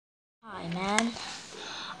Hi man,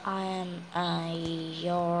 I am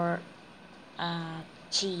your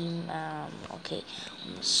team. Okay,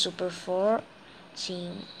 Super 4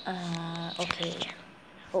 team. Okay.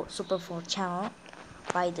 Oh, Super 4 channel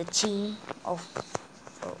by the team of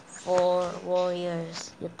 4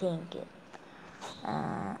 warriors. You think it?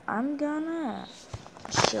 I'm gonna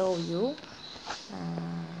show you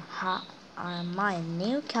how my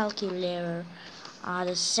new calculator are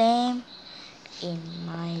the same in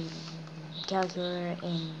my calculator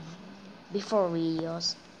in before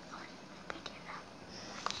videos.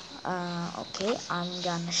 Okay, I'm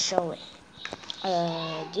gonna show it.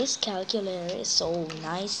 This calculator is so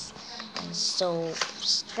nice and so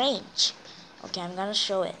strange. Okay, I'm gonna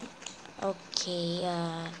show it. Okay,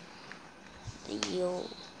 you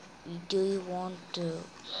do you want to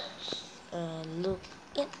look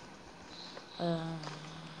it? Uh,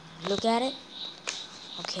 look at it.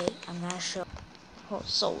 Okay, I'm gonna show. Oh,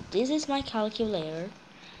 so this is my calculator.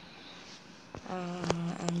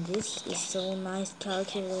 And this is so nice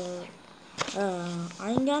calculator.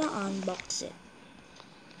 I'm gonna unbox it.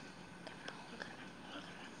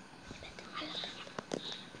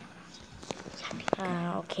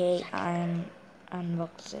 Okay, I'm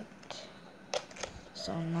unbox it.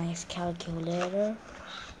 So nice calculator.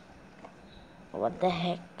 What the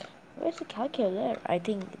heck? Where's the calculator? I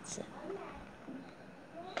think it's.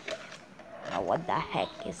 What the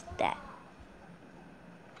heck is that?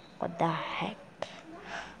 What the heck?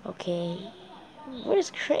 Okay,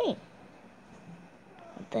 where's the crane?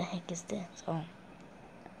 What the heck is this? Oh.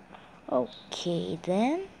 Okay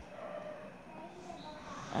then.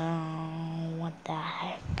 What the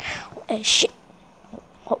heck? Shit.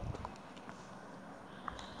 Oh.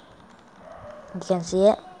 You can see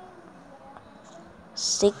it.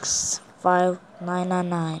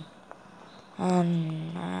 65999.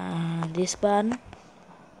 And this button.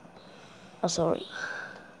 Oh, sorry.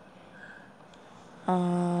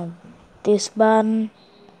 This button.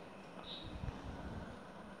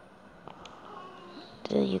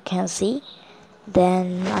 You can see.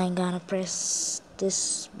 Then I'm gonna press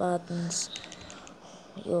this buttons.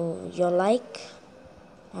 You like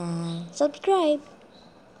and subscribe.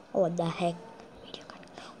 Oh, what the heck?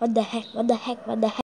 What the heck? What the heck? What the heck?